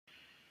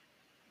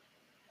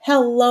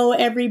Hello,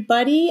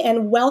 everybody,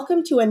 and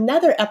welcome to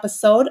another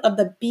episode of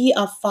the Be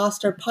a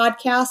Foster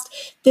podcast.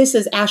 This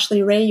is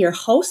Ashley Ray, your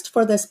host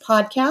for this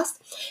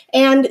podcast.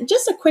 And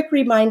just a quick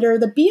reminder,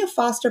 the Be a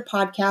Foster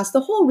podcast,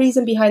 the whole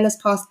reason behind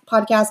this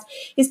podcast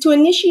is to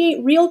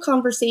initiate real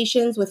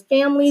conversations with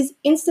families,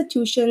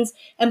 institutions,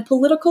 and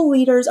political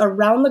leaders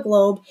around the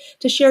globe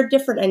to share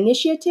different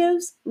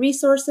initiatives,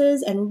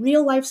 resources, and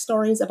real-life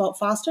stories about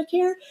foster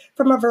care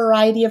from a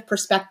variety of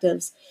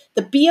perspectives.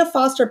 The Be a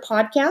Foster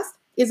podcast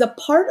is a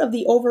part of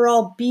the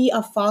overall Be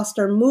a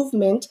Foster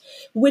movement,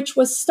 which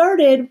was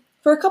started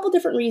for a couple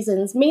different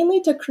reasons,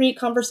 mainly to create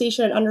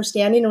conversation and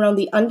understanding around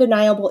the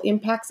undeniable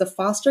impacts of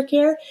foster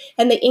care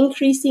and the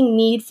increasing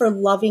need for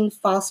loving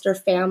foster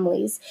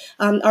families.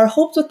 Our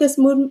hopes with this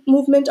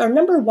movement are,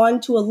 number one,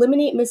 to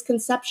eliminate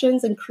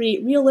misconceptions and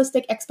create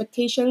realistic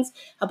expectations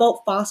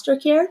about foster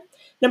care.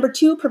 Number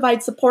two,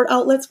 provide support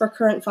outlets for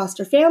current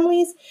foster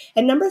families.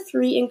 And number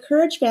three,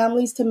 encourage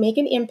families to make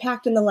an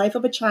impact in the life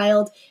of a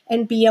child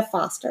and be a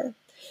foster.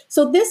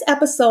 So this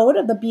episode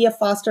of the Be a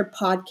Foster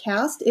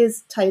podcast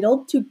is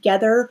titled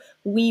Together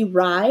We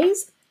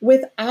Rise,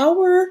 with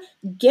our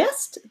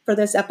guest for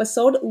this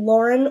episode,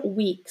 Lauren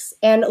Weeks.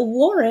 And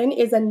Lauren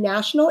is a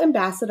national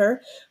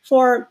ambassador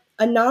for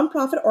a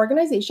nonprofit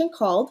organization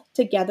called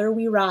Together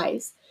We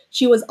Rise.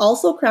 She was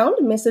also crowned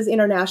Mrs.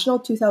 International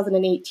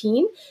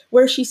 2018,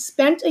 where she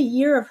spent a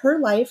year of her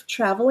life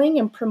traveling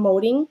and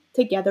promoting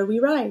Together We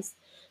Rise.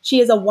 She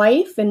is a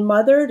wife and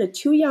mother to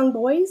two young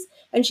boys,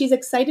 and she's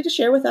excited to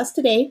share with us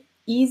today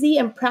easy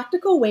and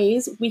practical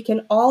ways we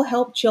can all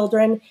help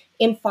children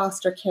in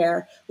foster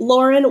care.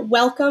 Lauren,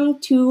 welcome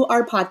to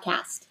our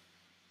podcast.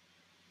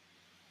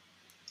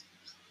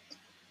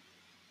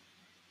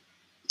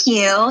 Thank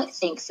you.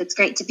 Thanks. It's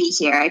great to be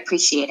here. I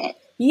appreciate it.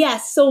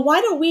 Yes. So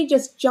why don't we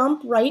just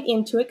jump right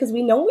into it? Because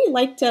we know we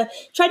like to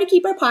try to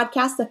keep our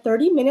podcast to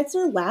 30 minutes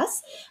or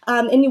less.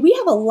 And we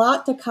have a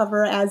lot to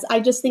cover, as I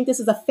just think this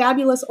is a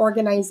fabulous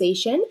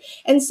organization.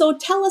 And so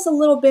tell us a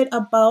little bit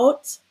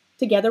about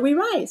Together We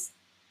Rise.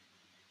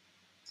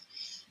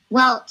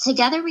 Well,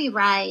 Together We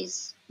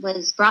Rise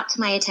was brought to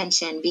my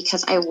attention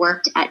because I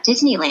worked at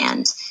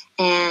Disneyland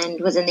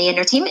and was in the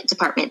entertainment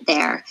department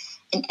there.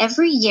 And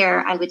every year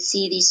I would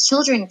see these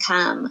children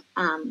come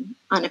on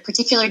a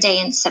particular day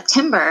in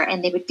September,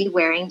 and they would be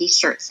wearing these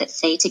shirts that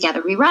say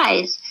Together We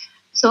Rise.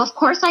 So, of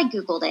course, I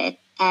Googled it.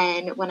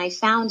 And when I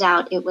found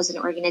out it was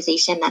an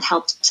organization that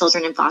helped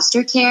children in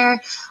foster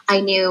care, I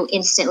knew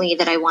instantly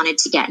that I wanted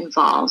to get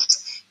involved.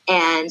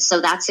 And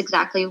so that's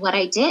exactly what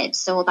I did.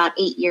 So about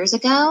 8 years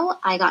ago,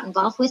 I got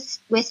involved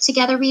with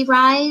Together We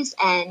Rise,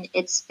 and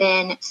it's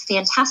been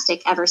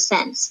fantastic ever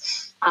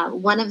since.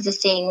 One of the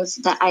things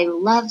that I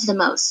love the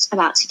most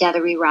about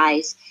Together We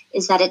Rise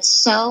is that it's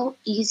so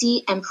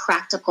easy and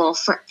practical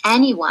for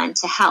anyone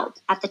to help.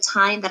 At the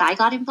time that I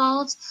got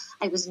involved,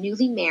 I was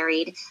newly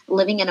married,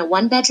 living in a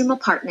one-bedroom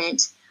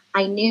apartment.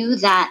 I knew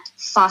that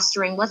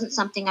fostering wasn't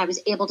something I was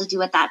able to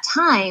do at that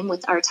time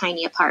with our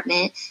tiny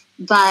apartment,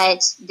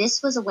 but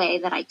this was a way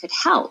that I could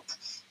help.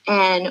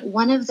 And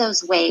one of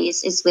those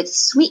ways is with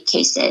sweet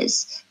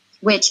cases,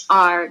 which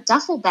are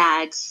duffel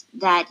bags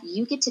that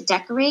you get to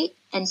decorate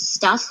and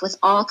stuff with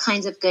all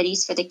kinds of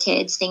goodies for the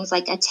kids, things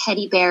like a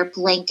teddy bear,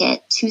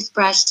 blanket,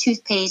 toothbrush,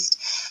 toothpaste,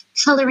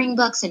 coloring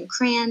books and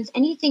crayons,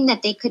 anything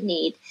that they could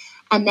need.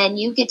 And then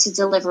you get to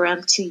deliver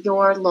them to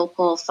your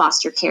local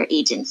foster care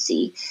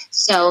agency.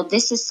 So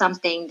this is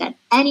something that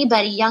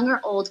anybody, young or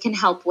old, can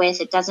help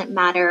with. It doesn't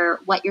matter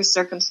what your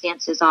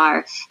circumstances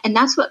are. And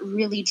that's what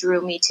really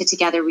drew me to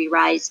Together We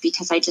Rise,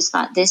 because I just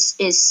thought this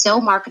is so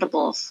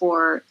marketable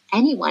for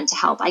anyone to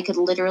help. I could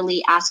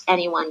literally ask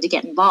anyone to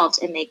get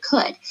involved, and they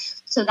could.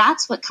 So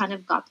that's what kind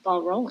of got the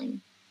ball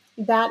rolling.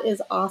 That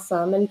is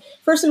awesome. And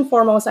first and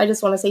foremost, I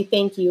just want to say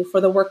thank you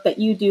for the work that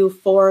you do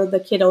for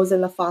the kiddos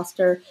in the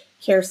foster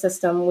care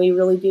system. We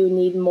really do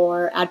need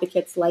more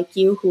advocates like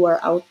you who are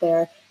out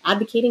there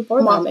advocating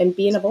for them and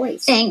being a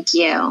voice. Thank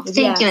you.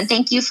 Thank you. And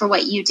thank you for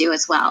what you do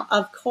as well.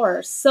 Of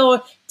course.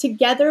 So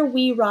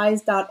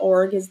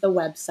togetherwerise.org is the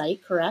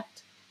website,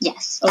 correct?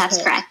 Yes,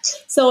 that's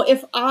correct. So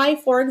if I,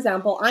 for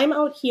example, I'm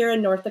out here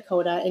in North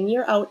Dakota and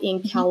you're out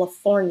in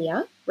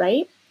California,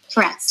 right?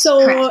 Correct.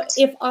 So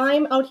if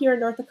I'm out here in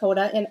North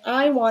Dakota and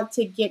I want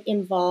to get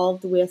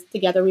involved with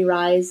Together We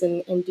Rise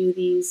and do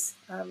these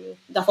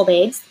duffel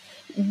bags,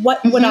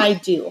 what would I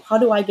do? How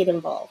do I get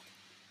involved?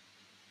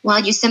 Well,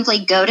 you simply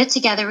go to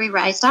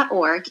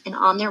togetherwerise.org, and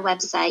on their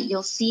website,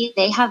 you'll see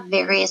they have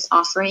various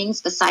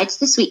offerings. Besides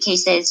the sweet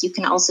cases, you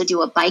can also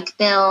do a bike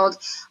build,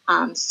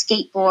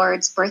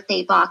 skateboards,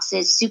 birthday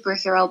boxes,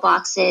 superhero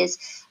boxes.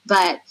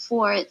 But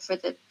for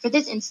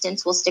this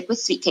instance, we'll stick with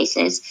sweet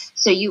cases.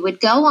 So you would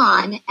go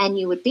on and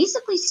you would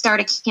basically start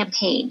a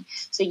campaign.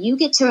 So you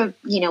get to,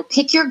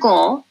 pick your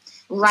goal,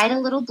 write a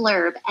little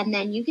blurb, and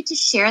then you get to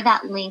share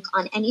that link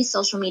on any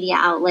social media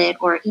outlet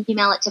or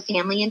email it to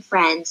family and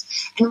friends.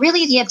 And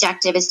really the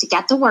objective is to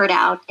get the word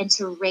out and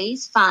to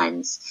raise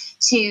funds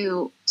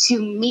to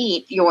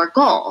meet your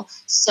goal.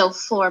 So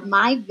for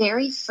my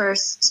very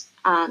first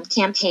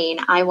campaign,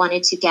 I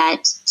wanted to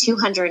get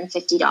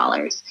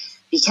 $250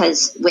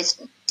 because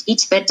with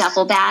each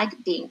duffel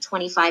bag being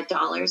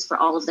 $25 for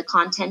all of the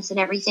contents and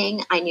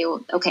everything, I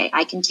knew, okay,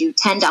 I can do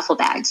 10 duffel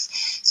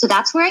bags. So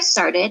that's where I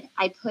started.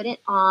 I put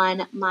it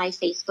on my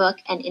Facebook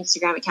and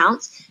Instagram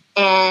accounts.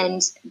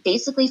 And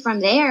basically from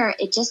there,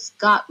 it just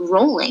got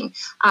rolling.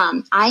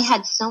 I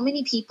had so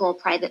many people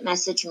private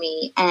message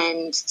me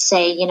and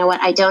say, you know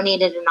what, I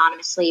donated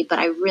anonymously, but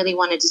I really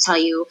wanted to tell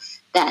you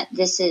that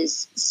this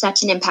is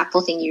such an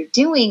impactful thing you're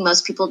doing.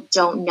 Most people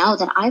don't know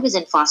that I was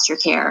in foster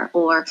care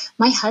or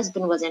my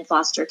husband was in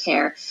foster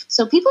care.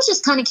 So people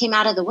just kind of came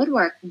out of the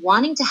woodwork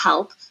wanting to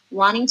help,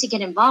 wanting to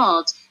get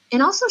involved,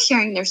 and also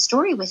sharing their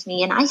story with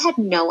me. And I had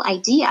no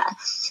idea.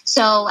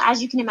 So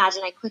as you can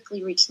imagine, I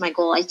quickly reached my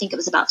goal. I think it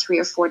was about 3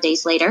 or 4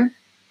 days later.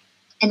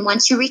 And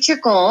once you reach your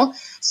goal,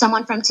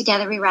 someone from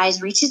Together We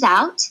Rise reaches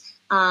out,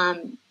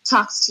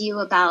 talks to you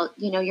about,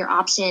 your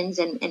options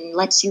and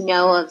lets you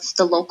know of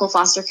the local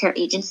foster care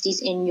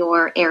agencies in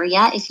your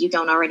area if you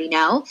don't already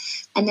know.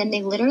 And then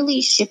they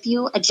literally ship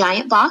you a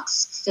giant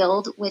box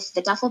filled with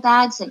the duffel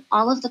bags and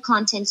all of the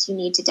contents you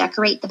need to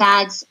decorate the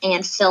bags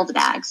and fill the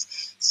bags.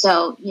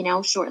 So,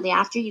 shortly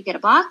after you get a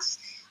box,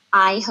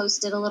 I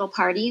hosted a little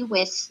party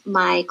with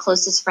my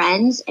closest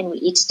friends and we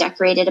each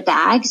decorated a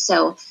bag.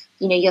 So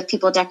you have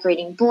people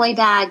decorating boy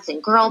bags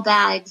and girl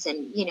bags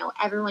and,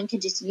 everyone can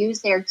just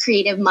use their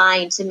creative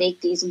mind to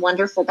make these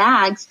wonderful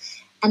bags.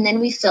 And then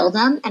we filled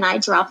them and I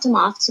dropped them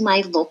off to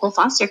my local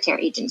foster care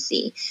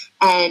agency.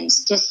 And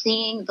just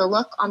seeing the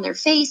look on their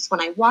face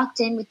when I walked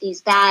in with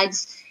these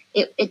bags,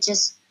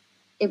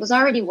 it was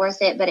already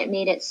worth it, but it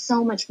made it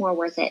so much more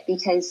worth it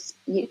because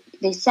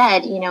they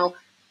said,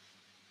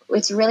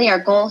 it's really our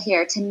goal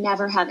here to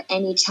never have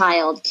any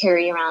child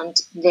carry around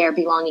their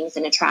belongings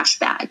in a trash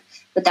bag.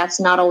 But that's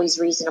not always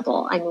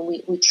reasonable. I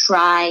mean, we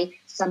try.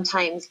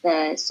 Sometimes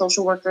the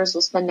social workers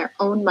will spend their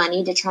own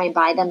money to try and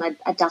buy them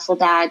a duffel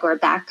bag or a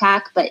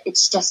backpack, but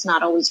it's just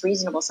not always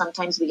reasonable.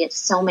 Sometimes we get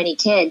so many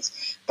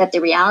kids that the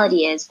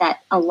reality is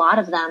that a lot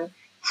of them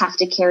have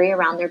to carry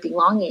around their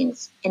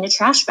belongings in a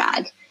trash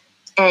bag.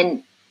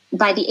 And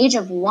by the age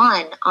of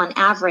 1, on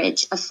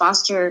average, a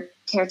foster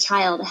care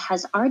child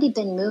has already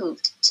been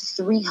moved to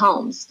 3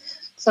 homes.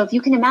 So if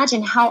you can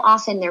imagine how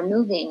often they're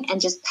moving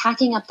and just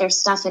packing up their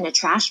stuff in a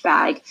trash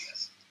bag,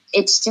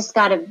 it's just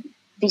got to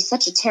be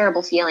such a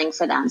terrible feeling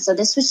for them. So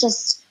this was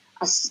just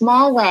a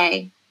small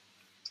way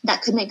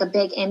that could make a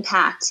big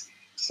impact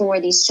for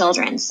these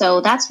children.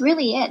 So that's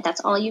really it. That's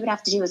all you would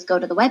have to do is go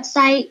to the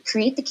website,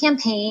 create the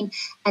campaign,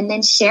 and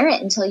then share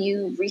it until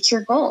you reach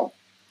your goal.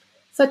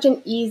 Such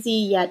an easy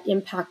yet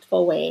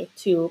impactful way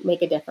to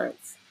make a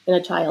difference in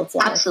a child's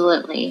life.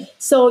 Absolutely.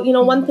 So,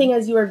 one thing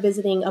as you were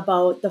visiting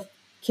about the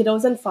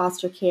kiddos in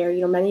foster care,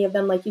 many of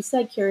them, like you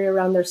said, carry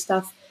around their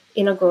stuff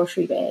in a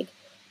grocery bag,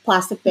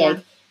 plastic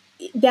bag.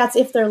 Yeah. That's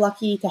if they're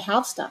lucky to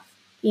have stuff.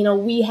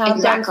 We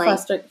have done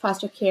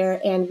foster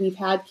care and we've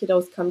had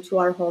kiddos come to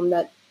our home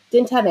that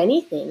didn't have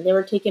anything. They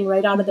were taken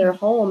right out of their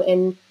home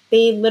and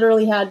they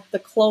literally had the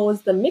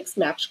clothes, the mixed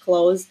match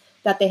clothes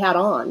that they had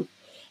on.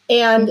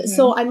 And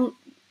so I'm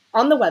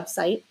on the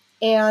website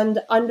and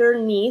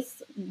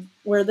underneath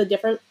where the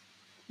different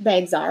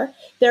bags are,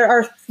 there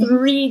are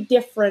 3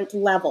 different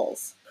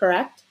levels,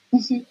 correct?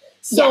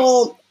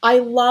 So yes. I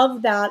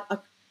love that a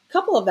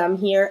couple of them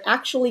here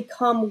actually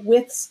come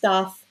with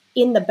stuff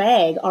in the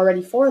bag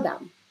already for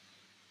them.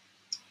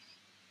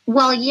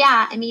 Well,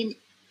 yeah, I mean,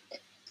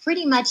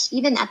 pretty much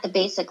even at the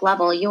basic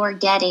level, you're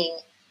getting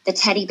the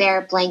teddy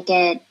bear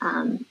blanket,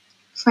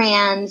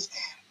 crayons,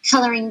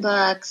 coloring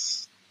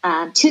books,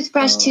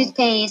 toothbrush,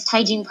 toothpaste,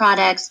 hygiene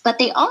products, but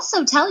they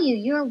also tell you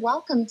you're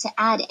welcome to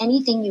add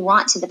anything you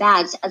want to the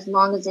bags as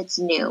long as it's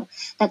new.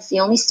 That's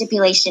the only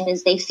stipulation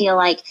is they feel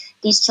like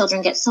these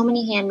children get so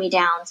many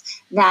hand-me-downs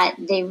that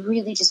they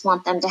really just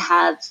want them to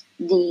have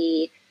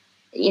the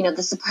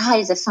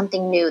surprise of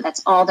something new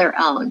that's all their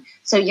own.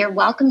 So you're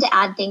welcome to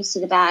add things to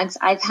the bags.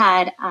 I've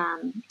had a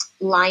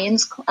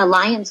Lions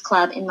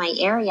Club in my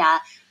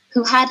area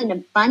who had an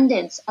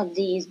abundance of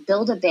these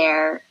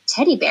Build-A-Bear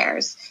teddy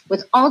bears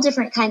with all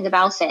different kinds of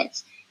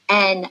outfits.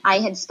 And I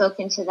had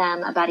spoken to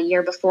them about a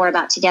year before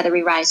about Together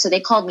We Rise. So they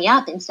called me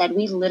up and said,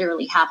 we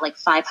literally have like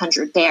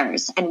 500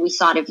 bears and we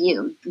thought of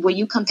you. Will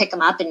you come pick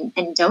them up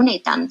and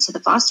donate them to the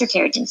foster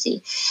care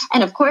agency?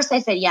 And of course I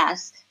said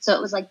yes. So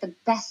it was like the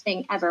best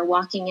thing ever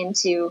walking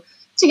into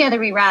Together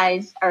We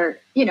Rise or,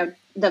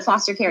 the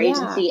foster care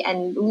agency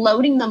and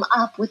loading them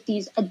up with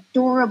these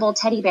adorable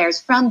teddy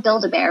bears from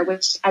Build-A-Bear,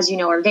 which, as you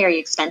know, are very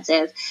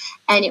expensive.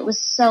 And it was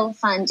so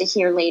fun to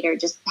hear later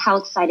just how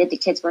excited the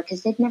kids were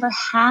because they'd never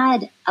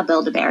had a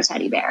Build-A-Bear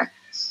teddy bear.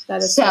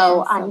 That is so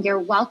awesome. You're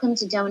welcome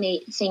to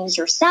donate things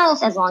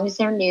yourself as long as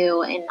they're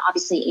new and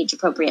obviously age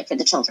appropriate for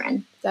the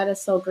children. That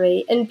is so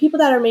great. And people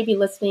that are maybe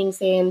listening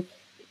saying,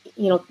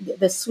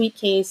 the sweet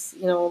case,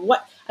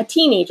 what a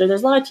teenager,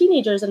 there's a lot of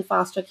teenagers in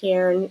foster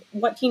care and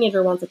what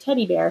teenager wants a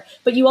teddy bear,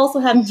 but you also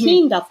have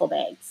teen duffel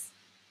bags.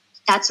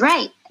 That's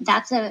right.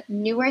 That's a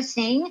newer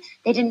thing.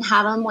 They didn't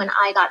have them when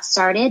I got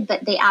started,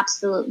 but they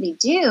absolutely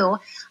do.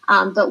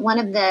 But one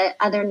of the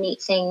other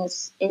neat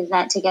things is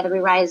that Together We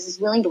Rise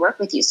is willing to work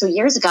with you. So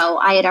years ago,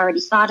 I had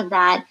already thought of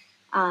that.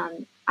 I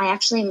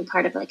actually am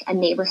part of like a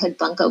neighborhood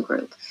bunco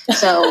group.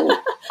 So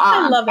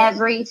I love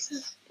it.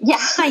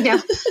 I know.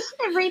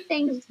 Every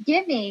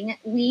Thanksgiving,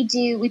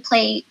 we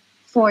play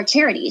for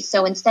charity.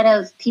 So instead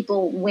of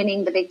people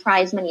winning the big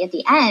prize money at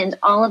the end,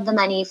 all of the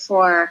money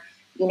for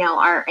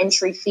our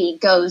entry fee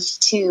goes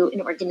to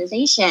an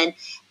organization,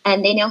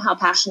 and they know how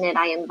passionate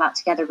I am about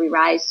Together We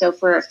Rise. So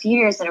for a few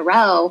years in a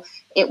row,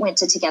 it went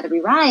to Together We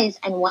Rise.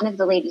 And one of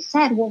the ladies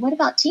said, well, what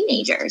about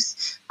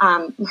teenagers?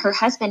 Her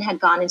husband had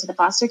gone into the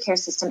foster care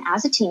system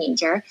as a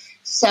teenager.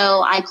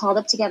 So I called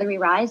up Together We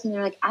Rise, and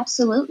they're like,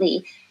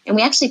 absolutely. And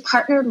we actually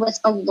partnered with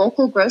a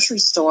local grocery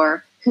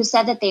store who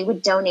said that they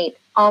would donate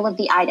all of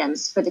the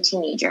items for the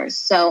teenagers.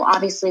 So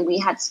obviously we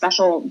had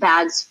special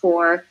bags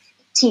for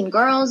teen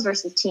girls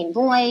versus teen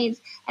boys,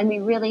 and we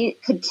really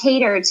could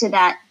cater to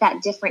that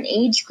different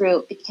age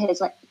group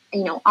because,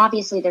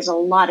 obviously there's a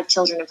lot of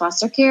children in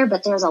foster care,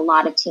 but there's a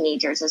lot of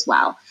teenagers as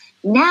well.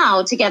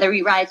 Now Together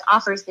We Rise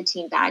offers the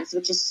teen bags,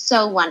 which is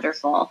so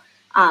wonderful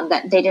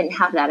that they didn't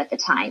have that at the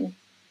time.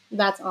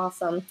 That's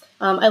awesome.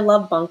 I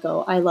love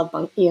bunco. I love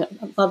bunco. I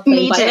love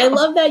playing bunco. I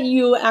love that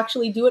you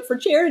actually do it for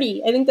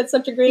charity. I think that's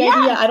such a great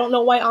idea. I don't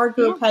know why our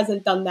group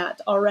hasn't done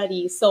that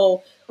already.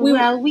 So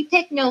we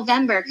picked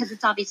November because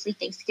it's obviously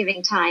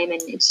Thanksgiving time,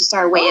 and it's just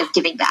our way of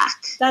giving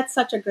back. That's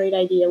such a great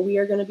idea. We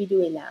are going to be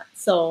doing that.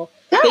 So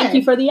thank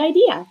you for the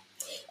idea.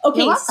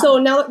 Okay, so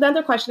now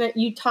another question.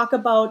 You talk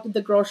about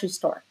the grocery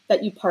store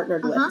that you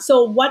partnered with.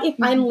 So what if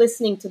I'm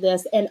listening to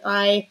this and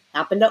I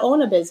happen to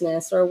own a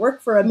business or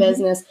work for a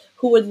business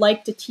who would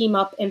like to team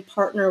up and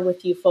partner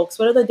with you folks?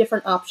 What are the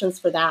different options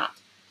for that?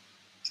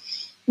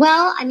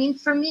 Well, I mean,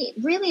 for me,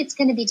 really, it's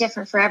going to be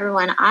different for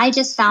everyone. I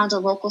just found a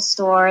local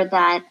store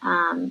that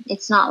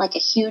it's not like a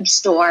huge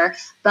store,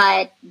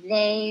 but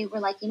they were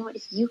like, you know what,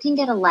 if you can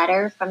get a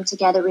letter from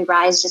Together We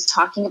Rise just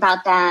talking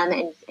about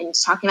them and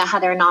talking about how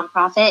they're a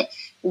nonprofit,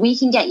 we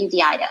can get you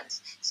the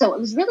items. So it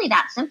was really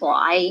that simple.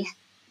 I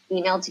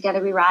emailed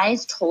Together We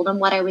Rise, told them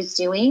what I was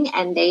doing,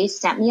 and they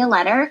sent me a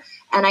letter,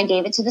 and I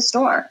gave it to the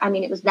store. I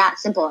mean, it was that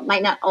simple. It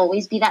might not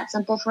always be that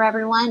simple for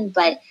everyone,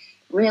 but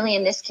really,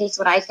 in this case,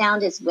 what I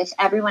found is with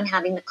everyone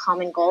having the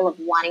common goal of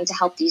wanting to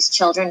help these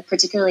children,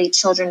 particularly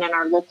children in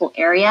our local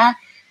area,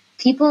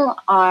 people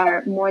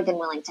are more than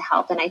willing to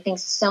help. And I think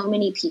so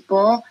many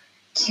people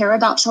care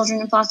about children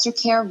in foster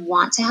care,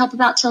 want to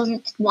help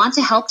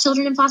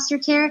children in foster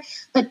care,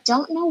 but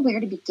don't know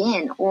where to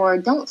begin or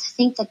don't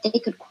think that they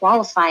could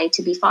qualify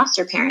to be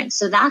foster parents.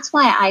 So that's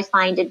why I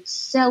find it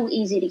so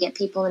easy to get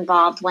people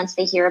involved once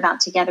they hear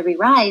about Together We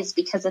Rise,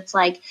 because it's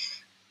like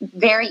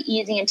very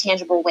easy and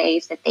tangible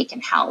ways that they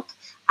can help.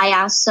 I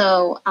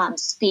also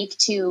speak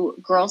to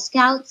Girl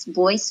Scouts,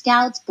 Boys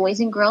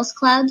and Girls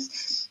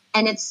Clubs.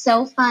 And it's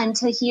so fun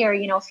to hear,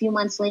 a few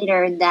months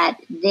later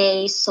that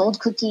they sold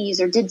cookies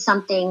or did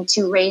something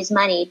to raise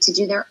money to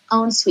do their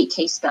own sweet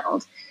case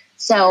build.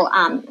 So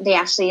they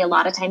actually a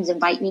lot of times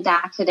invite me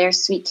back for their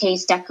sweet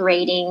case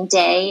decorating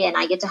day, and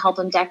I get to help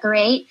them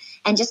decorate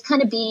and just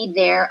kind of be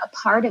there, a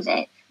part of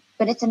it.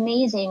 But it's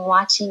amazing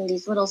watching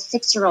these little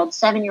 6-year-olds,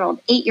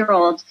 7-year-olds,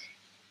 8-year-olds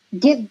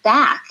give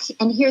back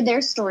and hear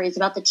their stories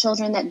about the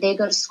children that they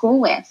go to school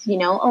with.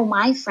 Oh,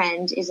 my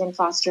friend is in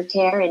foster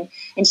care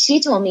and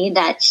she told me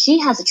that she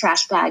has a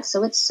trash bag.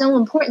 So it's so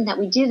important that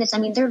we do this. I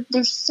mean,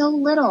 they're so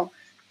little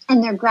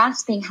and they're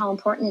grasping how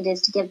important it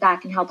is to give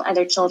back and help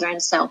other children.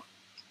 So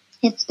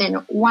it's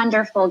been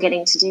wonderful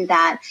getting to do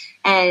that.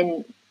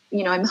 And,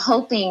 I'm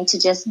hoping to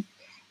just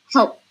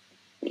help,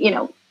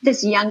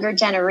 this younger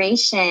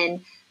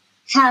generation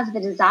have the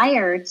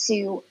desire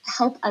to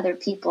help other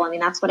people. I mean,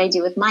 that's what I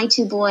do with my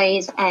 2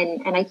 boys.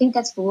 And I think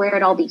that's where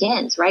it all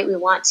begins, right? We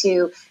want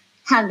to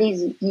have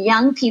these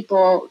young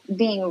people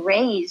being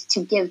raised to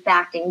give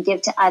back and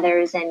give to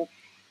others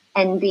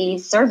and be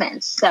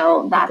servants.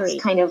 So that's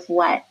kind of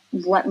what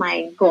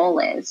my goal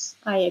is.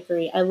 I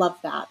agree. I love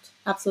that.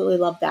 Absolutely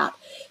love that.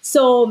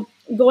 So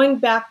going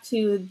back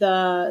to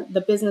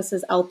the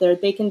businesses out there,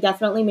 they can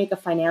definitely make a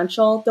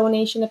financial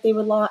donation if they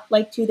would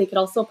like to. They could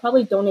also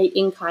probably donate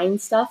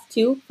in-kind stuff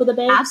too for the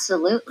bags.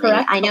 Absolutely.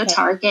 Correct? I know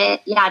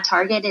Target. Yeah,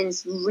 Target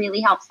is really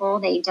helpful.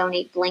 They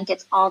donate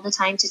blankets all the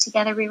time to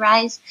Together We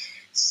Rise.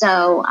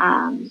 So,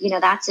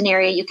 that's an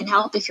area you can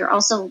help. If you're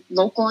also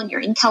local and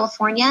you're in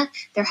California,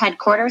 their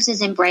headquarters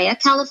is in Brea,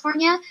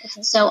 California.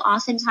 Okay. So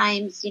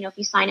oftentimes, if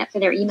you sign up for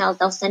their emails,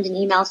 they'll send an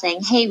email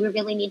saying, hey, we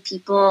really need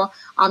people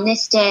on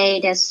this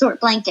day to sort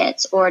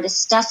blankets or to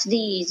stuff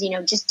these,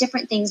 just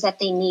different things that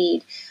they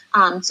need.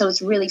 So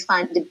it's really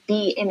fun to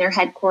be in their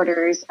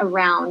headquarters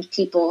around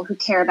people who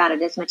care about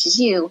it as much as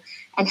you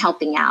and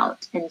helping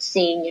out and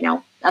seeing,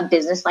 a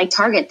business like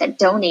Target that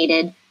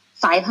donated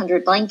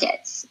 500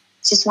 blankets.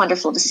 It's just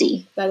wonderful to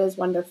see. That is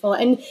wonderful.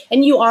 And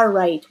you are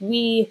right.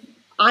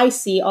 I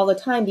see all the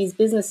time these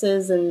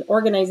businesses and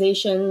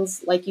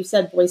organizations, like you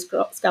said, Boy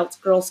Scouts,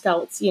 Girl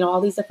Scouts, all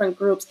these different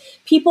groups.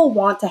 People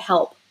want to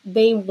help.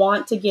 They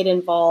want to get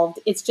involved.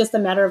 It's just a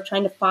matter of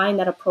trying to find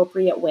that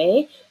appropriate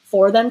way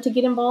for them to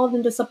get involved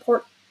and to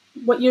support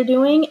what you're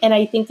doing. And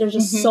I think there's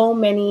just so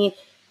many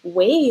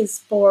ways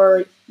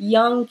for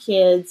young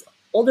kids,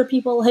 older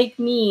people like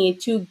me,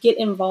 to get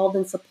involved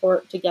and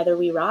support Together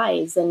We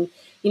Rise. And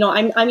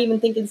I'm even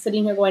thinking,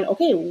 sitting here going,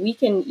 okay, we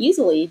can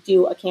easily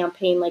do a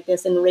campaign like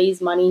this and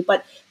raise money,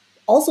 but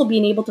also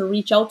being able to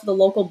reach out to the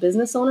local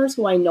business owners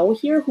who I know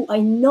here, who I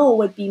know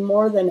would be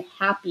more than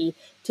happy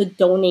to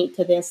donate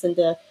to this and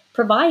to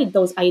provide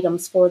those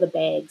items for the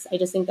bags. I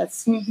just think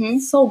that's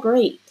so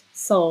great.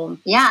 So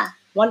yeah,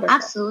 wonderful.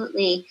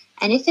 Absolutely.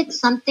 And if it's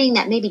something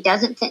that maybe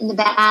doesn't fit in the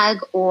bag,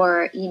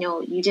 or,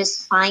 you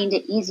just find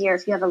it easier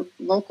if you have a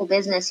local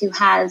business who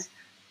has,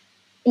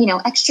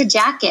 extra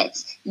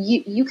jackets,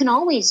 you can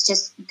always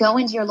just go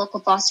into your local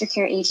foster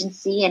care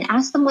agency and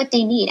ask them what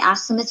they need.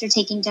 Ask them if they're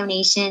taking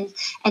donations,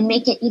 and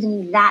make it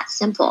even that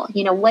simple.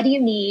 What do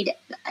you need?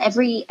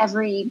 Every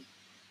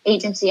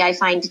agency I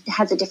find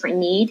has a different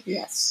need.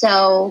 Yes.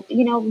 So,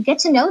 get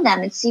to know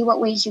them and see what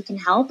ways you can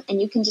help,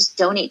 and you can just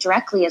donate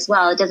directly as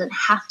well. It doesn't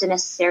have to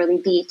necessarily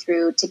be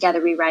through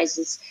Together We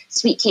Rise's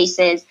Sweet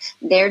Cases.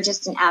 They're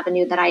just an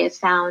avenue that I have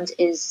found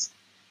is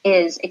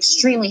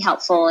extremely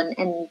helpful,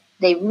 and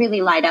they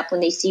really light up when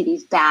they see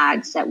these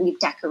bags that we've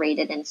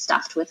decorated and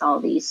stuffed with all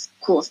these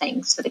cool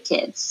things for the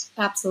kids.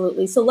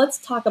 Absolutely. So let's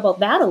talk about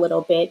that a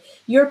little bit.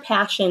 Your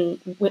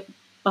passion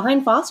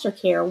behind foster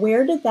care,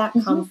 where did that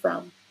come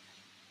from?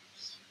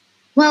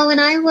 Well, when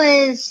I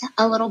was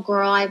a little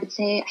girl, I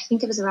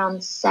think it was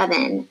around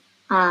 7,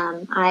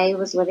 I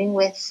was living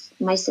with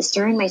my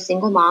sister and my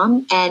single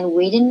mom, and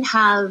we didn't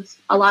have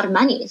a lot of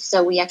money.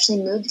 So we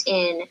actually moved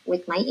in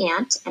with my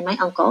aunt and my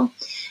uncle,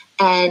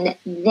 and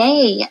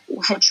they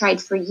had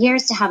tried for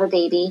years to have a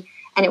baby,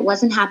 and it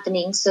wasn't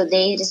happening. So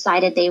they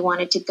decided they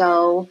wanted to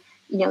go,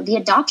 the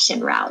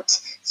adoption route.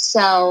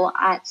 So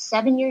at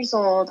 7 years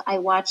old, I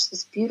watched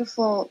this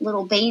beautiful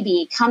little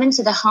baby come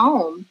into the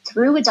home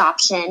through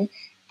adoption.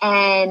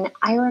 And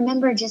I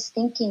remember just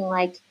thinking,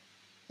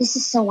 this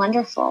is so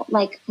wonderful.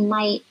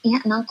 My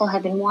aunt and uncle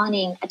had been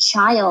wanting a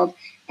child,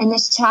 and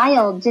this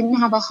child didn't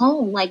have a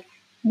home.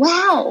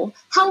 Wow,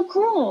 how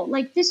cool.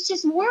 This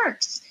just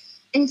works.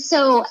 And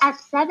so at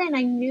 7,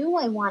 I knew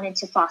I wanted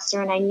to foster,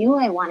 and I knew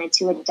I wanted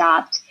to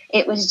adopt.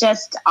 It was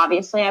just,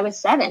 obviously, I was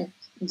 7.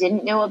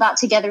 Didn't know about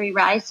Together We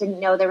Rise. Didn't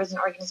know there was an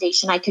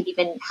organization I could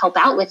even help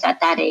out with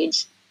at that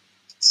age.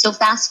 So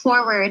fast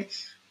forward,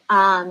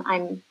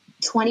 I'm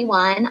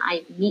 21.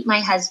 I meet my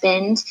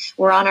husband.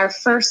 We're on our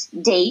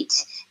first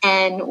date.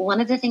 And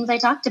one of the things I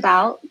talked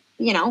about,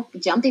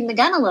 jumping the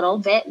gun a little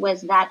bit,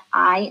 was that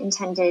I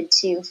intended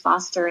to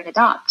foster and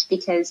adopt,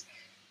 because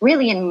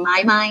really in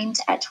my mind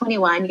at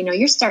 21,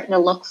 you're starting to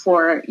look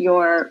for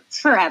your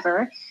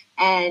forever.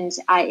 And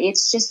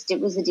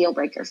it was a deal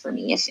breaker for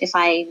me. If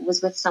I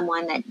was with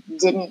someone that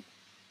didn't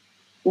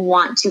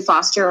want to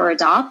foster or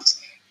adopt,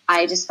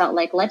 I just felt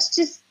like, let's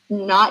just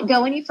not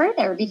go any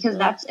further, because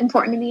that's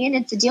important to me and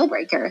it's a deal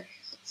breaker.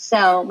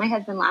 So my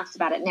husband laughs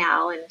about it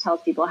now and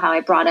tells people how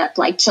I brought up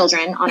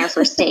children on our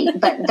first date.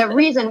 But the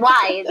reason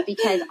why is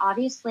because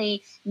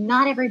obviously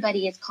not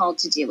everybody is called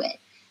to do it.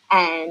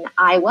 And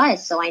I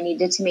was, so I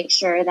needed to make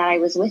sure that I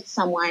was with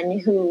someone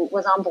who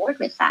was on board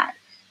with that.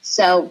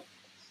 So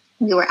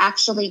we were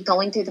actually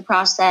going through the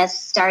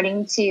process,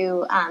 starting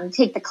to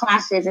take the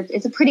classes.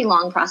 It's a pretty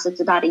long process,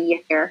 about a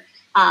year.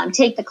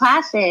 Take the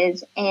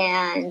classes,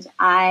 and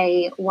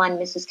I won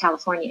Mrs.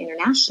 California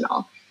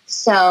International.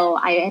 So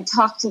I had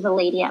talked to the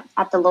lady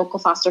at the local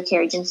foster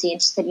care agency,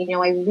 and she said,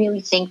 I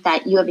really think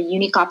that you have a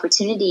unique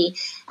opportunity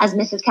as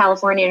Mrs.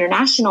 California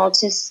International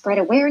to spread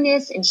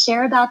awareness and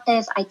share about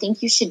this. I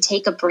think you should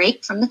take a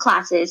break from the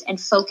classes and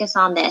focus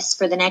on this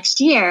for the next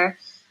year,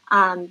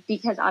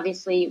 because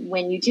obviously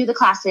when you do the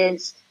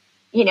classes,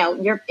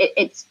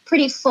 it's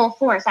pretty full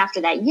force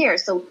after that year.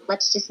 So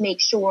let's just make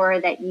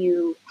sure that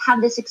you have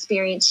this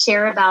experience,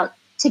 share about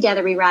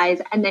Together We Rise,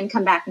 and then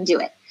come back and do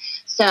it.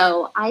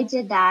 So I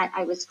did that.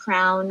 I was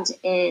crowned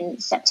in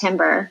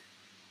September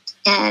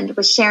and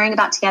was sharing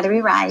about Together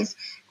We Rise.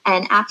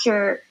 And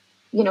after,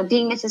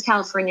 being Mrs.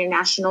 California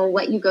International,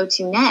 what you go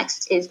to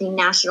next is the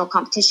national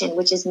competition,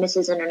 which is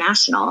Mrs.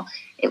 International.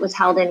 It was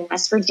held in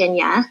West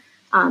Virginia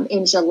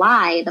in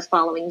July the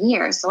following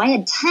year. So I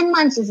had 10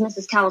 months as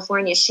Mrs.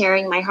 California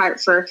sharing my heart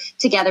for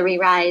Together We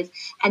Rise.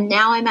 And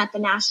now I'm at the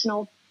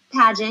national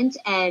pageant,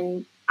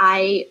 and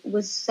I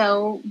was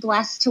so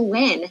blessed to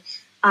win.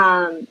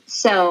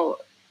 So,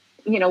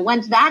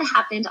 once that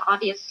happened,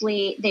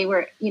 obviously they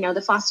were,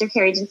 the foster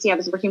care agency I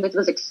was working with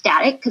was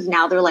ecstatic, because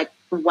now they're like,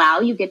 wow,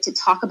 you get to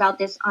talk about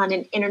this on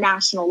an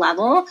international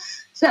level.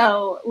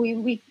 So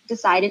we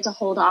decided to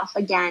hold off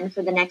again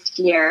for the next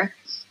year.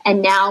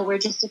 And now we're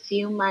just a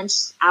few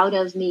months out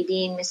of me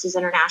being Mrs.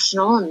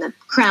 International, and the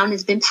crown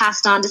has been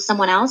passed on to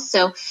someone else.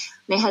 So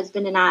my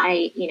husband and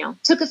I,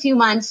 took a few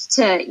months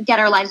to get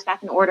our lives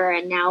back in order,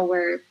 and now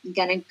we're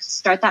going to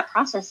start that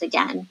process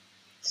again.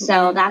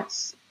 So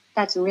that's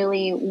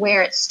really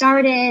where it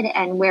started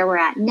and where we're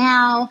at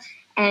now.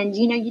 And,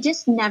 you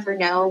just never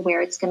know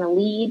where it's going to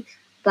lead.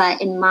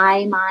 But in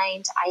my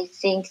mind, I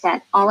think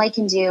that all I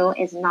can do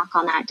is knock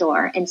on that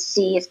door and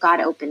see if God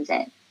opens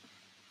it.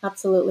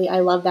 Absolutely. I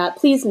love that.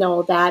 Please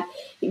know that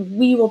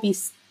we will be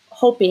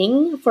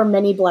hoping for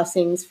many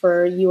blessings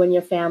for you and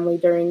your family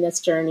during this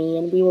journey.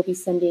 And we will be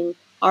sending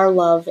our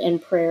love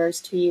and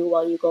prayers to you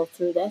while you go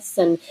through this.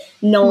 And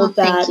know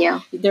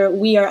that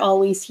we are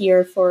always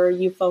here for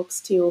you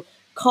folks to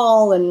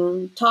call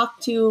and talk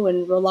to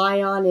and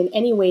rely on in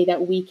any way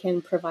that we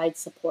can provide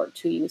support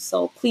to you.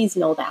 So please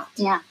know that.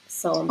 Yeah.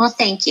 So, well,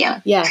 thank you.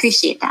 Yes,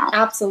 appreciate that.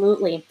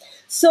 Absolutely.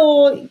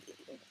 So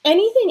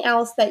anything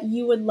else that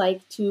you would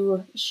like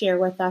to share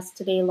with us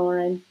today,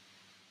 Lauren?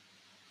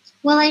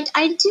 Well,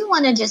 I do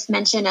want to just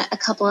mention a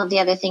couple of the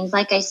other things.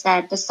 Like I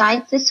said,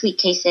 besides the sweet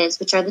cases,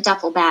 which are the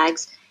duffel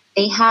bags,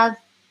 they have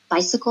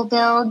bicycle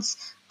builds.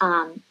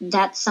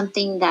 That's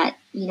something that,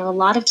 a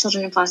lot of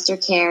children in foster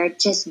care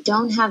just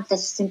don't have the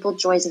simple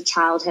joys of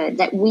childhood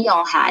that we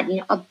all had,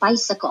 a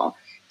bicycle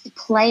to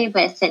play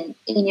with. And,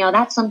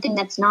 that's something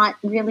that's not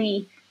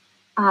really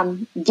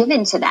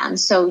given to them.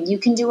 So you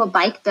can do a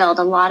bike build.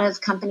 A lot of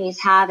companies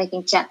have, I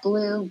think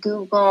JetBlue,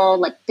 Google,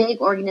 like big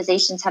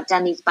organizations have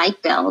done these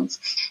bike builds.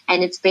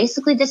 And it's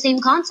basically the same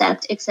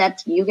concept,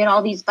 except you get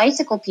all these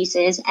bicycle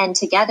pieces, and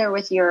together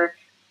with your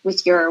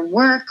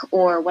work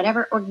or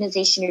whatever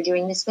organization you're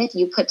doing this with,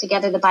 you put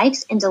together the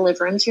bikes and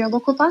deliver them to your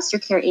local foster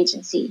care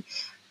agency.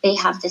 They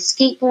have the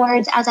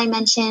skateboards, as I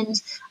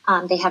mentioned.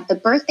 They have the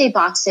birthday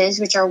boxes,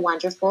 which are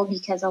wonderful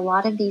because a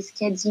lot of these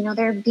kids,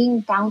 they're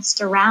being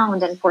bounced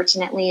around,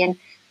 unfortunately. And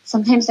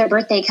sometimes their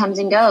birthday comes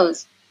and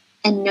goes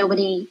and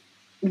nobody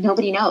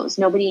knows.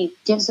 Nobody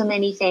gives them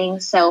anything.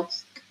 So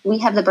we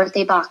have the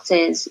birthday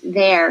boxes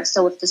there.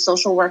 So if the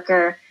social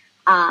worker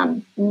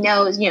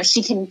knows,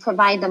 she can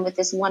provide them with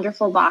this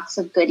wonderful box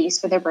of goodies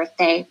for their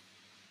birthday.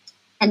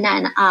 And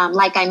then,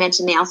 like I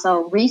mentioned, they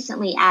also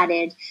recently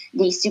added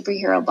the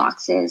superhero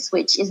boxes,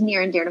 which is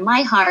near and dear to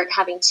my heart.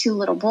 Having 2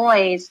 little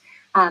boys,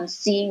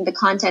 seeing the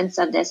contents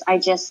of this, I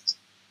just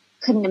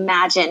couldn't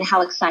imagine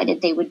how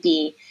excited they would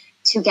be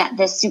to get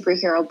this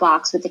superhero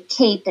box with a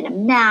cape and a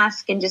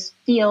mask and just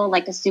feel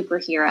like a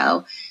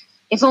superhero.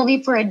 It's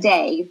only for a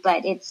day,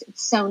 but it's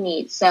so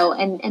neat. So,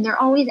 and they're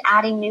always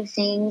adding new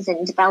things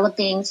and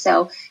developing.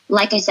 So,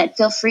 like I said,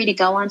 feel free to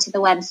go onto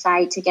the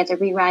website,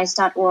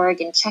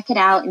 togetherwerise.org, and check it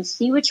out and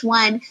see which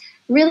one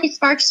really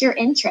sparks your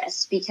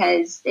interest,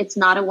 because it's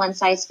not a one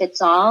size fits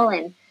all.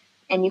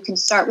 And you can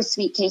start with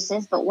sweet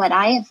cases. But what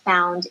I have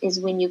found is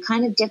when you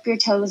kind of dip your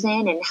toes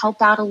in and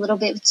help out a little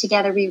bit with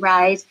Together We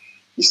Rise,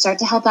 you start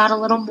to help out a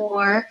little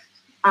more.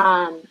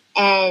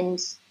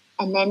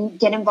 And then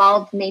get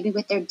involved maybe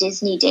with their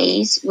Disney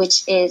days,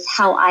 which is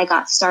how I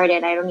got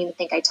started. I don't even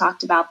think I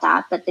talked about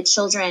that. But the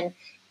children,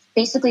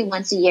 basically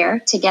once a year,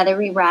 Together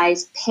We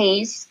Rise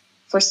pays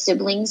for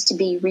siblings to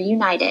be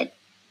reunited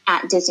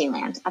at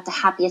Disneyland, at the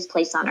happiest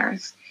place on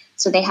earth.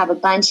 So they have a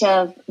bunch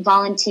of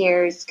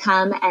volunteers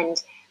come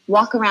and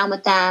walk around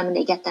with them, and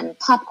they get them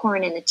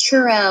popcorn and a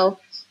churro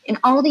and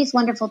all these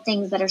wonderful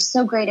things that are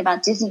so great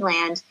about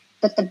Disneyland.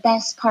 But the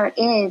best part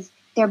is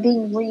they're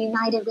being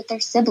reunited with their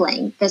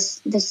sibling,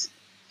 this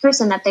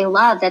person that they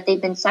love, that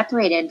they've been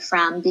separated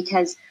from,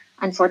 because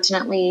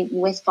unfortunately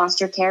with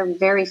foster care,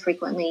 very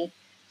frequently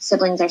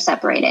siblings are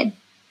separated.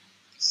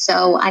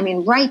 So, I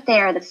mean, right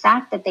there, the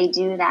fact that they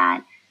do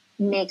that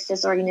makes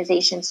this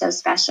organization so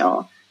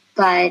special.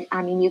 But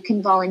I mean, you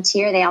can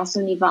volunteer. They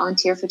also need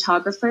volunteer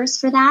photographers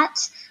for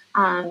that,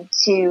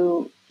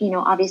 to,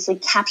 obviously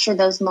capture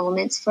those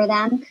moments for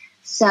them.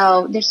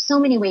 So there's so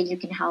many ways you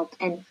can help.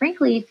 And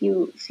frankly, if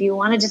you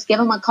want to just give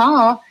them a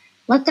call,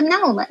 let them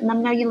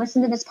know you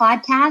listen to this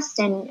podcast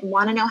and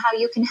want to know how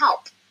you can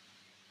help.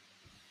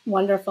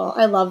 Wonderful.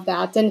 I love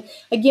that. And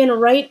again,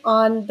 right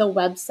on the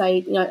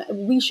website,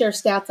 we share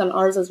stats on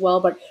ours as well,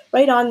 but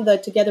right on the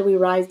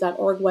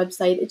togetherwerise.org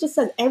website, it just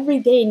says every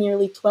day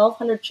nearly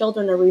 1,200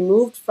 children are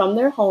removed from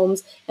their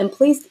homes and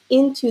placed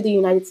into the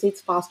United States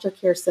foster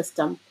care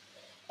system.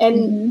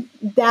 And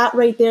that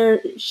right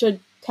there should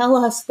tell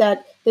us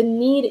that the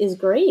need is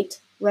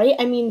great, right?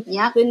 I mean,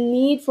 the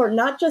need for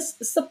not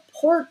just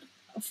support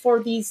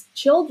for these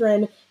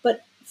children,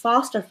 but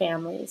foster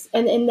families.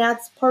 And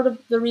that's part of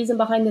the reason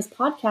behind this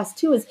podcast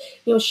too, is,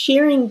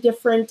 sharing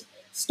different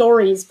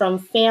stories from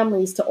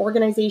families to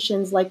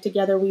organizations like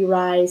Together We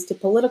Rise to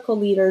political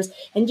leaders,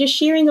 and just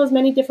sharing those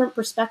many different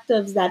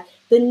perspectives that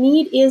the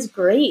need is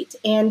great.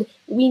 And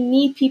we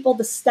need people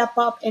to step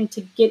up and to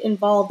get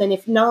involved. And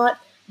if not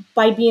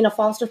by being a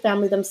foster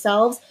family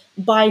themselves,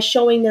 by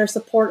showing their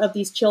support of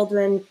these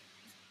children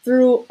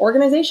through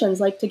organizations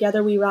like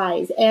Together We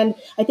Rise. And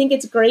I think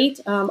it's great.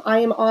 I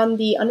am on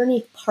the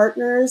underneath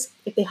partners.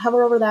 If they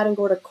hover over that and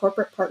go to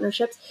corporate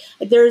partnerships,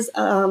 there's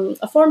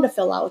a form to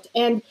fill out.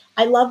 And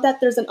I love that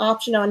there's an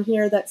option on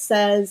here that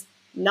says,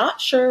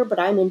 not sure, but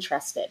I'm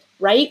interested,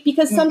 right?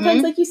 Because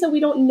sometimes, like you said, we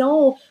don't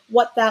know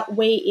what that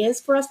way is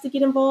for us to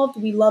get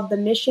involved. We love the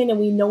mission and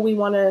we know we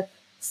want to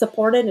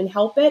support it and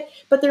help it,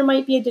 but there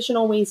might be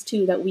additional ways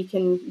too that we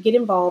can get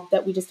involved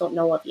that we just don't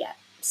know of yet.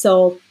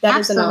 So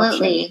that is an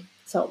option.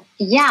 So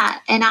yeah,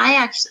 and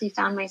I actually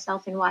found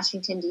myself in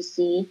Washington,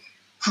 D.C.,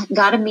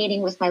 got a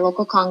meeting with my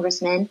local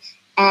congressman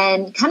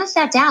and kind of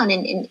sat down,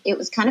 and it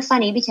was kind of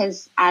funny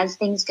because as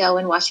things go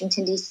in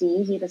Washington,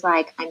 D.C., he was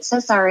like, I'm so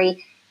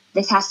sorry,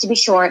 this has to be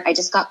short. I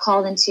just got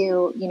called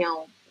into,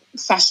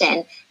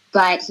 session.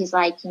 But he's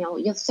like,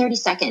 you have 30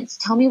 seconds.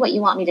 Tell me what you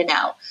want me to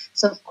know.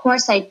 So, of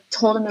course, I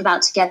told him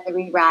about Together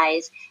We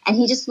Rise. And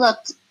he just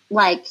looked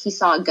like he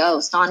saw a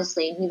ghost,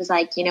 honestly. And he was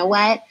like, you know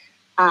what?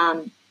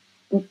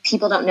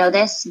 People don't know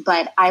this,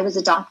 but I was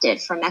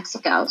adopted from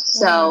Mexico.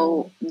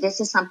 So this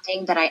is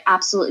something that I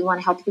absolutely want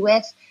to help you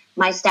with.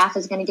 My staff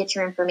is going to get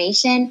your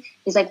information.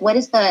 He's like, what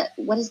is the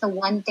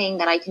one thing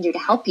that I can do to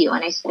help you?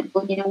 And I said,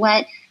 well, you know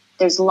what?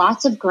 There's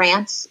lots of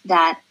grants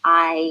that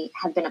I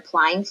have been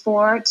applying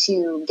for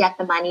to get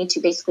the money to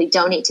basically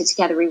donate to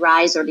Together We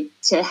Rise or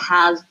to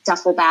have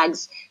duffel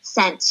bags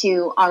sent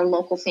to our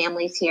local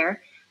families here.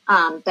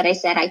 But I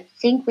said, I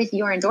think with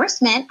your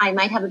endorsement, I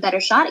might have a better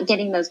shot at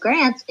getting those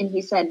grants. And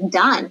he said,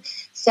 done.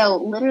 So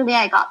literally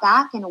I got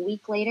back, and a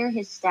week later,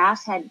 his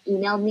staff had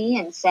emailed me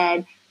and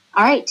said,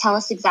 all right, tell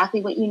us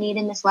exactly what you need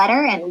in this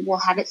letter and we'll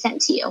have it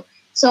sent to you.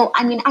 So,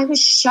 I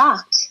was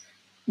shocked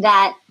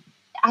that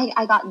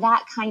I got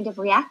that kind of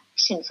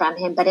reaction from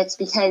him, but it's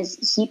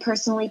because he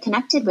personally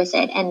connected with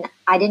it and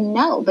I didn't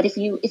know. But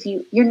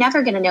you're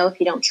never going to know if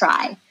you don't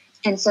try.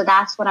 And so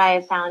that's what I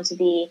have found to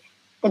be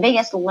the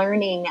biggest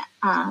learning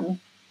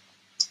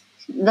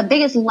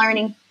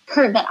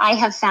curve that I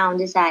have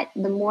found is that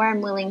the more I'm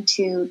willing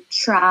to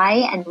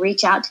try and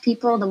reach out to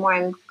people, the more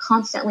I'm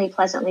constantly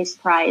pleasantly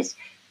surprised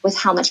with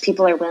how much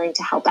people are willing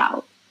to help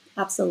out.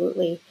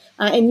 Absolutely.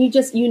 And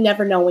you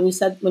never know. When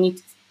you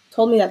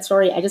told me that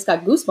story, I just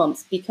got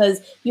goosebumps because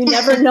you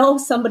never know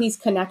somebody's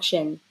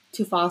connection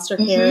to foster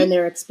care and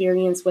their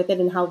experience with it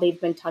and how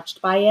they've been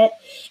touched by it.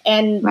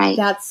 And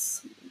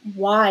that's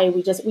why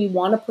we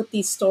want to put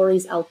these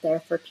stories out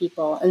there for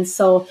people. And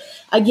so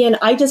again,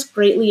 I just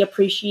greatly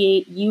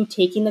appreciate you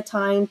taking the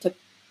time to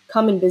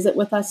come and visit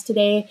with us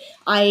today.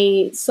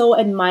 I so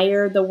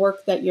admire the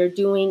work that you're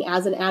doing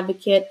as an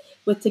advocate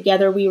with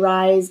Together We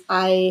Rise.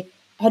 I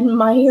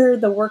admire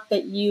the work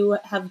that you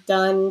have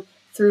done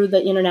through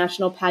the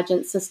international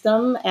pageant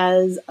system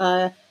as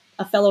a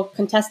fellow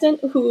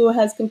contestant who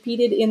has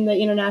competed in the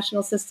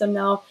international system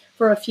now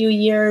for a few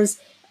years.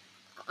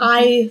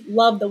 I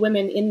love the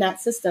women in that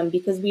system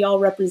because we all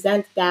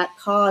represent that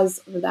cause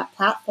or that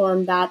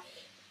platform that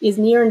is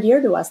near and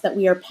dear to us, that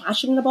we are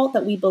passionate about,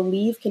 that we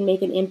believe can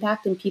make an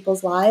impact in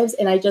people's lives.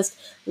 And I just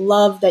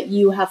love that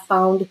you have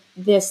found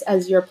this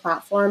as your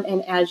platform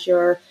and as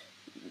your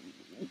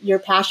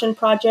passion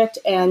project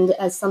and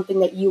as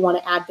something that you want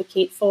to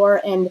advocate for.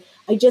 And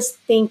I just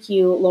thank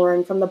you,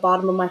 Lauren, from the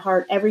bottom of my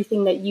heart,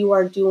 everything that you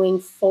are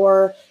doing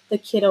for the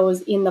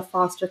kiddos in the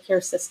foster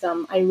care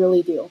system. I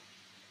really do.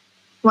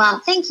 Well,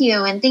 thank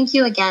you. And thank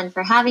you again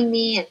for having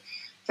me and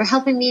for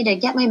helping me to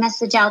get my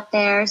message out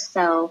there.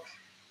 So,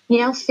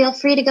 feel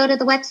free to go to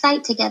the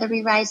website,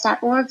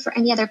 togetherwerise.org, for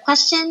any other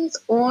questions,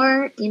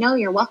 or,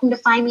 you're welcome to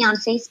find me on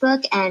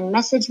Facebook and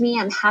message me.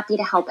 I'm happy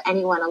to help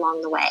anyone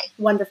along the way.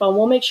 Wonderful.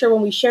 We'll make sure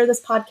when we share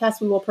this podcast,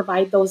 we will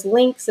provide those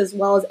links as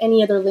well as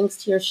any other links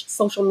to your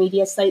social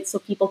media sites so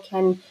people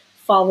can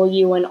follow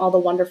you and all the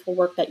wonderful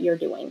work that you're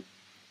doing.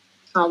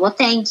 Oh, well,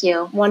 thank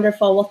you.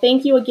 Wonderful. Well,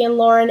 thank you again,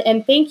 Lauren.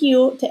 And thank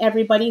you to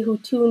everybody who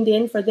tuned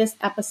in for this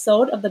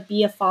episode of the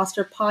Be a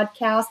Foster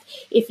podcast.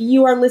 If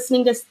you are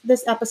listening to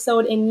this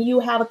episode and you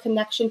have a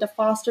connection to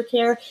foster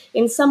care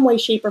in some way,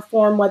 shape, or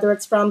form, whether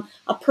it's from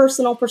a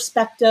personal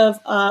perspective,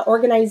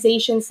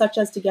 organizations such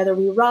as Together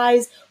We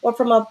Rise, or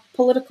from a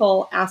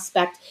political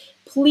aspect,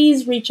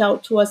 please reach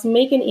out to us,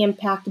 make an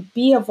impact,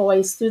 be a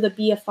voice through the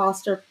Be a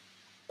Foster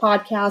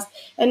podcast.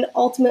 And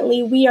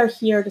ultimately, we are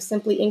here to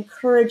simply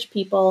encourage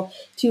people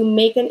to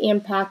make an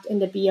impact and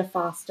to be a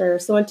foster.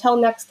 So until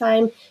next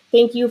time,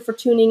 thank you for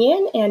tuning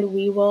in, and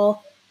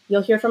you'll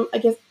hear from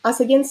us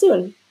again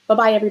soon.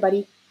 Bye-bye,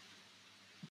 everybody.